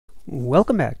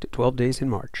Welcome back to 12 Days in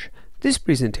March. This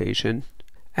presentation,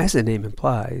 as the name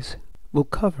implies, will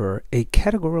cover a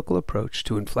categorical approach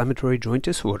to inflammatory joint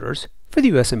disorders for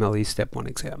the USMLE Step One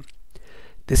exam.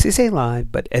 This is a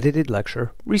live but edited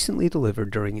lecture recently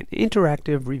delivered during an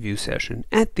interactive review session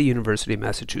at the University of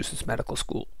Massachusetts Medical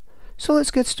School. So let's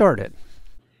get started.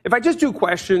 If I just do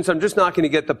questions, I'm just not going to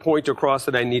get the point across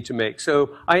that I need to make.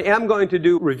 So I am going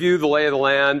to review the lay of the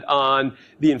land on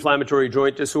the inflammatory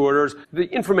joint disorders. The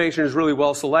information is really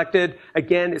well selected.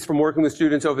 Again, it's from working with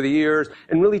students over the years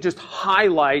and really just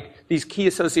highlight these key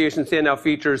association standout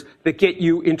features that get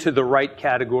you into the right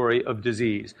category of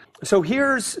disease. So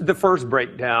here's the first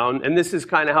breakdown, and this is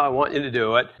kind of how I want you to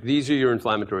do it. These are your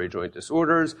inflammatory joint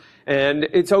disorders, and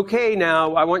it's okay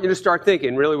now. I want you to start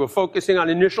thinking. Really, we're focusing on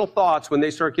initial thoughts when they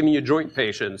start giving you joint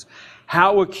patients.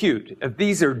 How acute? If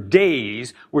these are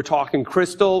days, we're talking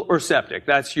crystal or septic.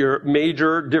 That's your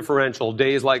major differential.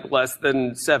 Days like less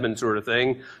than 7 sort of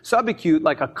thing. Subacute,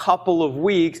 like a couple of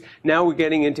weeks. Now we're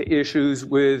getting into issues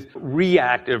with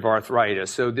reactive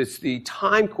arthritis. So this the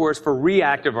time course for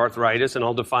reactive arthritis, and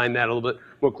I'll define that a little bit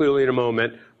more clearly in a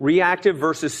moment. Reactive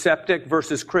versus septic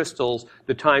versus crystals,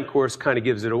 the time course kind of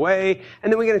gives it away.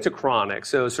 And then we get into chronic.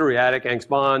 So psoriatic, Ankylosing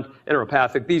Spondylitis,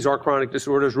 enteropathic, these are chronic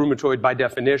disorders. Rheumatoid, by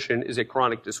definition, is a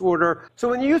chronic disorder. So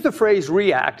when you use the phrase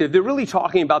reactive, they're really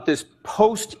talking about this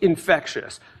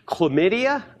post-infectious.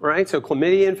 Chlamydia, right? So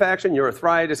chlamydia infection, your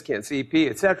arthritis, CanCP,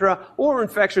 etc., or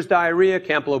infectious diarrhea,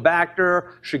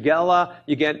 Campylobacter, Shigella.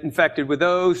 You get infected with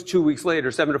those. 2 weeks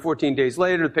later, 7 to 14 days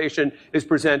later, the patient is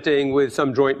presenting with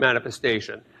some joint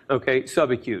manifestation. Okay,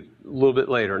 subacute, a little bit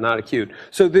later, not acute.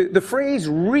 So the phrase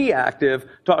reactive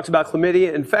talks about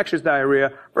chlamydia, infectious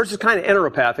diarrhea, versus kind of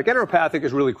enteropathic. Enteropathic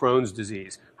is really Crohn's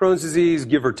disease. Crohn's disease,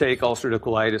 give or take, ulcerative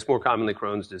colitis, more commonly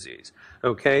Crohn's disease.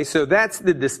 Okay, so that's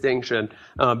the distinction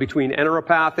between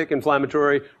enteropathic,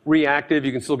 inflammatory, reactive.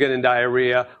 You can still get in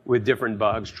diarrhea with different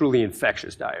bugs, truly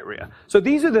infectious diarrhea. So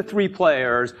these are the 3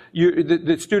 players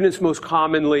that students most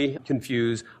commonly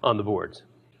confuse on the boards.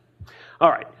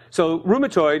 All right. So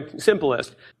rheumatoid,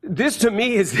 simplest. This to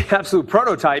me is the absolute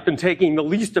prototype in taking the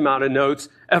least amount of notes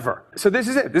ever. So this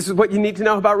is it. This is what you need to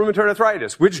know about rheumatoid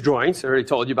arthritis. Which joints? I already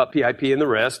told you about PIP in the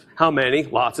wrist. How many?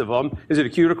 Lots of them. Is it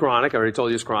acute or chronic? I already told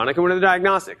you it's chronic. And what are the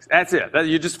diagnostics? That's it.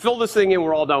 You just fill this thing in.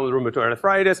 We're all done with rheumatoid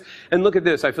arthritis. And look at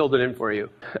this. I filled it in for you.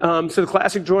 So the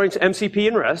classic joints, MCP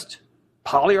and wrist.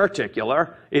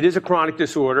 Polyarticular. It is a chronic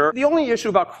disorder. The only issue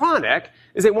about chronic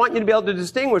is they want you to be able to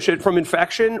distinguish it from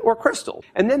infection or crystal.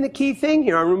 And then the key thing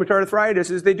here on rheumatoid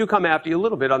arthritis is they do come after you a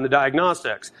little bit on the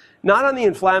diagnostics. Not on the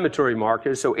inflammatory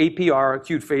markers, so APR,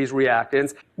 acute phase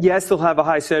reactants. Yes, they'll have a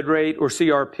high SED rate or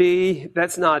CRP.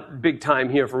 That's not big time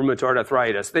here for rheumatoid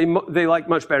arthritis. They like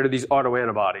much better these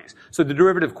autoantibodies. So the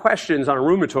derivative questions on a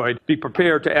rheumatoid, be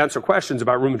prepared to answer questions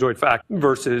about rheumatoid factor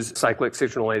versus cyclic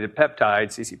citrullinated peptide,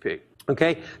 CCP.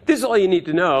 Okay, this is all you need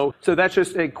to know. So that's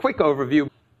just a quick overview.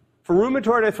 For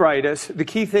rheumatoid arthritis, the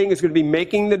key thing is going to be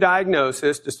making the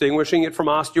diagnosis, distinguishing it from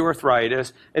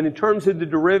osteoarthritis. And in terms of the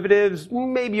derivatives,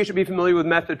 maybe you should be familiar with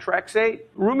methotrexate.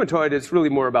 Rheumatoid is really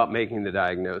more about making the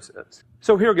diagnosis.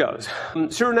 So here goes.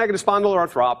 Seronegative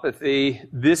spondyloarthropathy,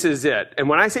 this is it. And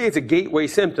when I say it's a gateway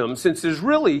symptom, since there's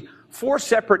really 4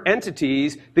 separate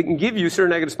entities that can give you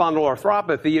seronegative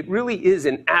spondyloarthropathy, it really is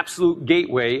an absolute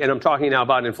gateway, and I'm talking now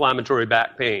about inflammatory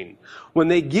back pain. When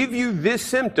they give you these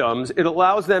symptoms, it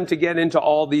allows them to get into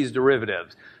all these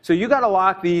derivatives. So you got to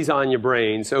lock these on your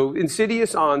brain. So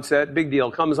insidious onset, big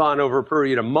deal, comes on over a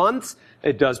period of months.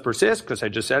 It does persist, because I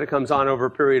just said it comes on over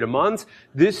a period of months.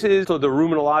 This is the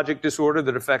rheumatologic disorder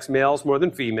that affects males more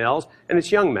than females, and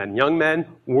it's young men. Young men,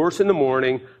 worse in the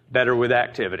morning, better with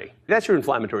activity. That's your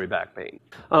inflammatory back pain.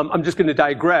 I'm just going to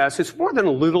digress. It's more than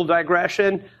a little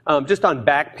digression, just on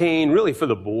back pain, really for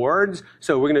the boards.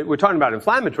 So we're talking about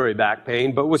inflammatory back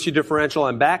pain, but what's your differential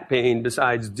on back pain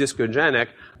besides discogenic?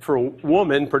 For a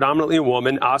woman, predominantly a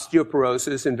woman,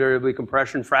 osteoporosis, invariably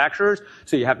compression fractures.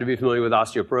 So you have to be familiar with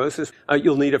osteoporosis.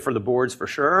 You'll need it for the boards for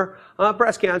sure.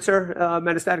 Breast cancer,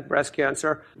 metastatic breast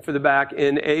cancer for the back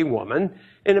in a woman.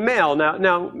 In a male,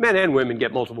 now men and women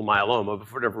get multiple myeloma, but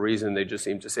for whatever reason, they just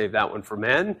seem to save that one for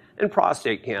men, and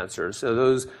prostate cancer. So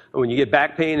those, when you get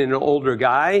back pain in an older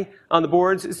guy on the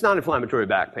boards, it's not inflammatory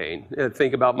back pain.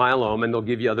 Think about myeloma, and they'll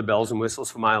give you other bells and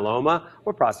whistles for myeloma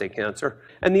or prostate cancer.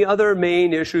 And the other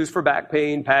main issues for back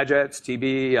pain, Paget's,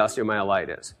 TB,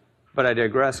 osteomyelitis. But I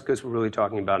digress because we're really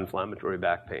talking about inflammatory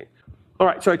back pain. All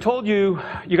right, so I told you,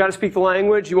 you got to speak the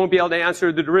language. You won't be able to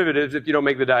answer the derivatives if you don't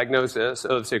make the diagnosis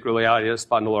of sacroiliitis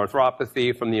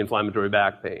spondyloarthropathy from the inflammatory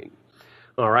back pain.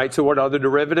 All right, so what other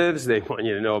derivatives? They want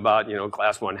you to know about,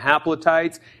 class 1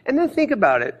 haplotypes. And then think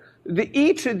about it.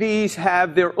 each of these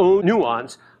have their own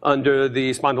nuance under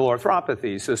the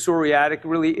spondyloarthropathy. So psoriatic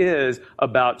really is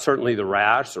about certainly the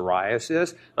rash,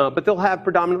 psoriasis, but they'll have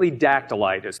predominantly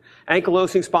dactylitis.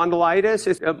 Ankylosing spondylitis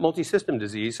is a multisystem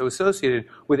disease, so associated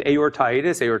with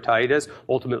aortitis. Aortitis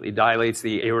ultimately dilates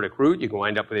the aortic root. You can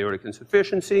wind up with aortic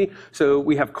insufficiency. So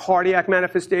we have cardiac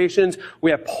manifestations. We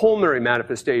have pulmonary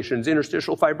manifestations,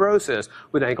 interstitial fibrosis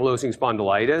with ankylosing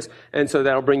spondylitis. And so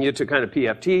that'll bring you to kind of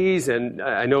PFTs. And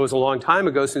I know it was a long time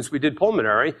ago since we did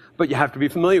pulmonary, but you have to be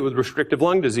familiar with restrictive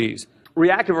lung disease.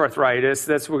 Reactive arthritis,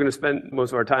 that's we're going to spend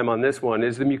most of our time on this one,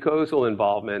 is the mucosal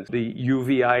involvement. The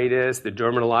uveitis, the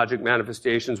dermatologic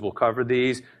manifestations, will cover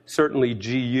these. Certainly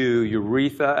GU,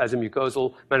 urethra as a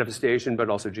mucosal manifestation, but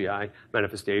also GI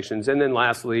manifestations. And then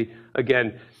lastly,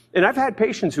 again, and I've had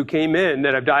patients who came in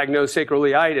that have diagnosed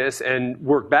sacroiliitis and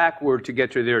worked backward to get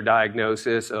to their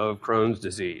diagnosis of Crohn's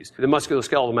disease. The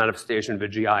musculoskeletal manifestation of a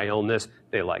GI illness,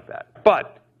 they like that.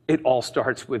 But it all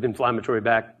starts with inflammatory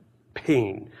back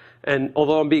pain. And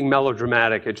although I'm being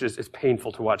melodramatic, it's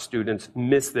painful to watch students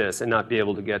miss this and not be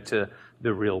able to get to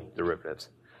the real derivatives.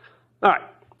 All right,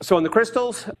 so on the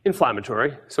crystals,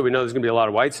 inflammatory. So we know there's going to be a lot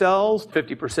of white cells,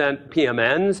 50%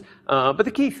 PMNs. But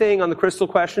the key thing on the crystal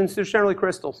questions, there's generally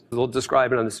crystals. We'll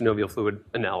describe it on the synovial fluid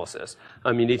analysis.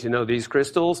 You need to know these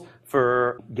crystals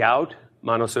for gout,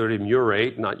 monosodium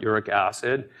urate, not uric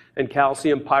acid, and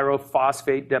calcium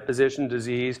pyrophosphate deposition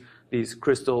disease. These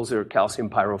crystals are calcium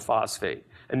pyrophosphate,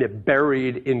 and they're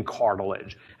buried in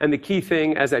cartilage. And the key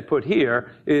thing, as I put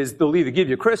here, is they'll either give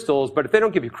you crystals, but if they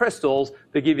don't give you crystals,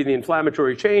 they give you the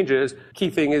inflammatory changes. Key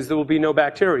thing is there will be no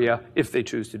bacteria if they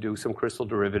choose to do some crystal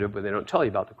derivative where they don't tell you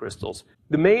about the crystals.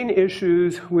 The main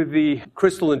issues with the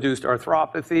crystal-induced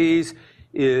arthropathies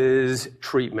is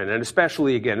treatment, and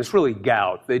especially, again, it's really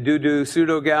gout. They do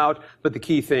pseudo-gout, but the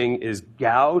key thing is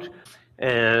gout.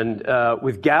 And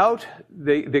with gout,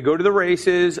 they go to the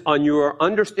races on your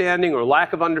understanding or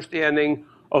lack of understanding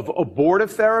of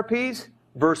abortive therapies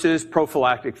versus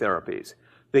prophylactic therapies.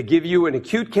 They give you an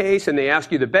acute case and they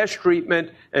ask you the best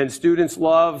treatment, and students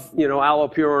love,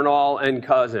 allopurinol and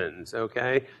cousins,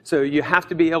 okay? So you have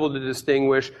to be able to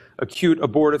distinguish acute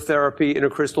abortive therapy in a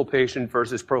crystal patient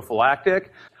versus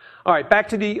prophylactic. All right, back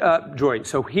to the joint.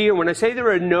 So here, when I say there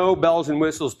are no bells and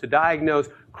whistles to diagnose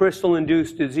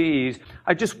crystal-induced disease,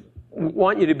 I just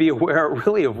want you to be aware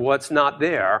really of what's not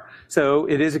there. So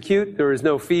it is acute, there is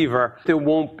no fever, there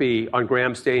won't be on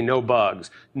gram stain, no bugs,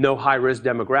 no high-risk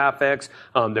demographics,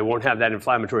 they won't have that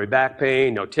inflammatory back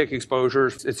pain, no tick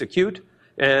exposures. It's acute,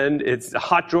 and it's a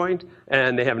hot joint,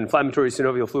 and they have inflammatory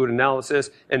synovial fluid analysis,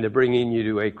 and they're bringing you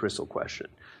to a crystal question.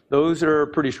 Those are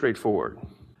pretty straightforward.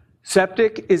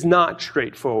 Septic is not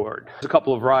straightforward. There's a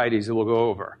couple of varieties that we'll go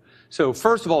over. So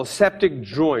first of all, septic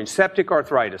joint, septic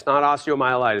arthritis, not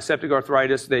osteomyelitis. Septic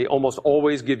arthritis, they almost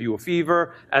always give you a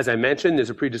fever. As I mentioned, there's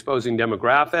a predisposing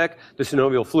demographic. The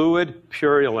synovial fluid,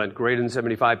 purulent, greater than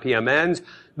 75 PMNs.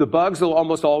 The bugs will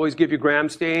almost always give you gram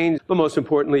stains, but most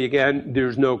importantly, again,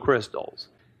 there's no crystals.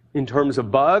 In terms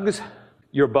of bugs,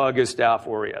 your bug is Staph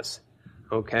aureus.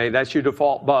 Okay, that's your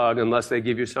default bug unless they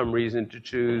give you some reason to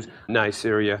choose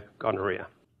Neisseria gonorrhea.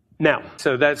 Now,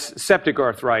 so that's septic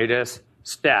arthritis,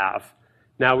 staph.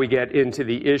 Now we get into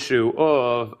the issue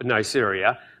of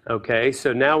Neisseria. Okay,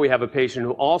 so now we have a patient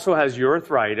who also has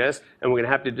urethritis, and we're going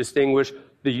to have to distinguish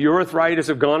the urethritis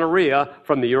of gonorrhea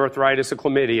from the urethritis of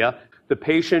chlamydia. The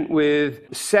patient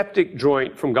with septic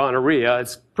joint from gonorrhea,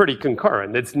 it's pretty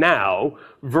concurrent. It's now,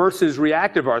 versus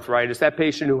reactive arthritis, that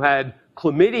patient who had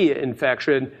chlamydia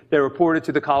infection, they reported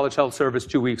to the College Health Service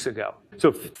 2 weeks ago.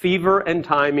 So fever and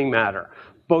timing matter.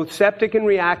 Both septic and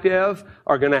reactive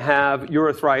are going to have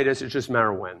urethritis, it's just a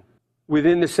matter of when.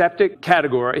 Within the septic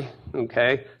category,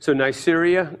 okay, so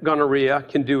Neisseria gonorrhea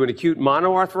can do an acute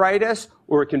monoarthritis,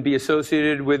 or it can be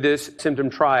associated with this symptom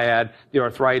triad, the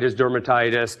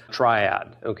arthritis-dermatitis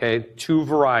triad, okay, two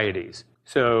varieties.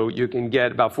 So you can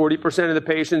get about 40% of the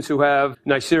patients who have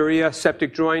Neisseria,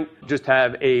 septic joint, just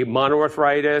have a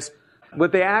monoarthritis.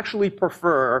 What they actually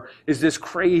prefer is this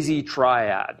crazy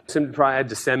triad. Symptom triad,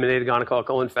 disseminated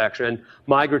gonococcal infection,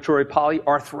 migratory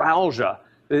polyarthralgia.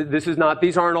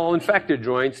 These aren't all infected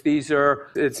joints.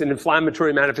 It's an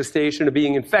inflammatory manifestation of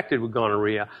being infected with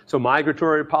gonorrhea. So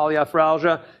migratory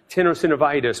polyarthralgia,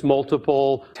 Tenosynovitis,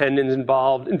 multiple tendons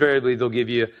involved. Invariably, they'll give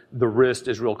you the wrist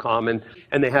is real common.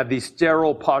 And they have these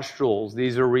sterile pustules.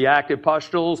 These are reactive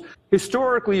pustules.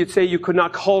 Historically, you'd say you could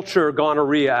not culture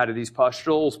gonorrhea out of these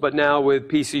pustules, but now with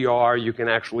PCR, you can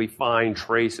actually find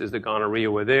traces that gonorrhea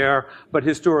were there. But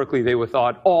historically, they were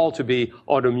thought all to be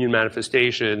autoimmune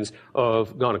manifestations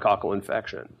of gonococcal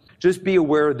infection. Just be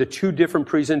aware of the two different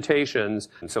presentations.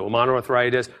 So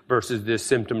monoarthritis versus this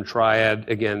symptom triad,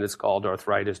 again, that's called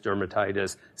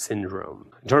arthritis-dermatitis syndrome.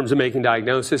 In terms of making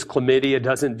diagnosis, chlamydia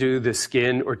doesn't do the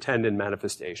skin or tendon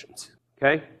manifestations.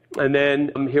 Okay? And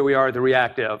then here we are at the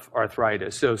reactive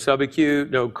arthritis. So subacute,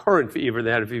 no current fever.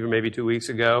 They had a fever maybe 2 weeks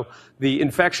ago. The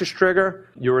infectious trigger,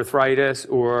 urethritis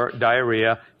or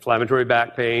diarrhea, inflammatory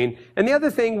back pain. And the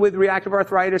other thing with reactive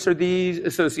arthritis are these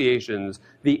associations,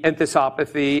 the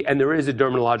enthesopathy, and there is a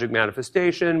dermatologic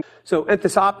manifestation. So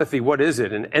enthesopathy, what is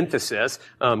it? An enthesis,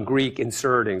 Greek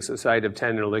inserting, so site of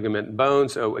tendon or ligament and bone.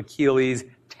 So Achilles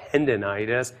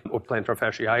tendonitis or plantar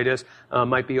fasciitis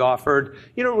might be offered.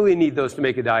 You don't really need those to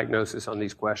make a diagnosis on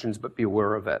these questions, but be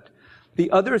aware of it.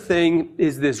 The other thing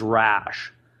is this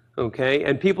rash, okay?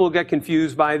 And people get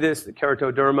confused by this, the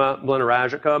keratoderma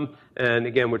blennoragicum. And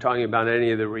again, we're talking about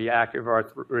any of the reactive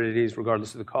arthritis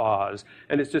regardless of the cause.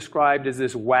 And it's described as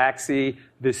this waxy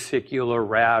vesicular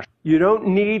rash. You don't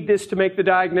need this to make the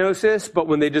diagnosis, but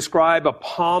when they describe a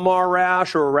palmar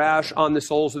rash or a rash on the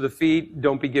soles of the feet,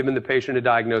 don't be giving the patient a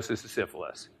diagnosis of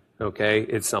syphilis, okay?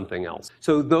 It's something else.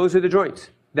 So those are the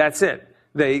joints. That's it.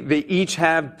 They each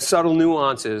have subtle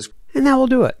nuances. And that will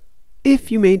do it.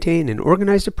 If you maintain an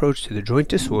organized approach to the joint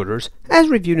disorders, as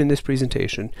reviewed in this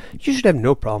presentation, you should have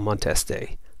no problem on test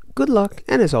day. Good luck,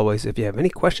 and as always, if you have any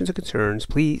questions or concerns,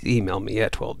 please email me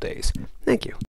at 12days. Thank you.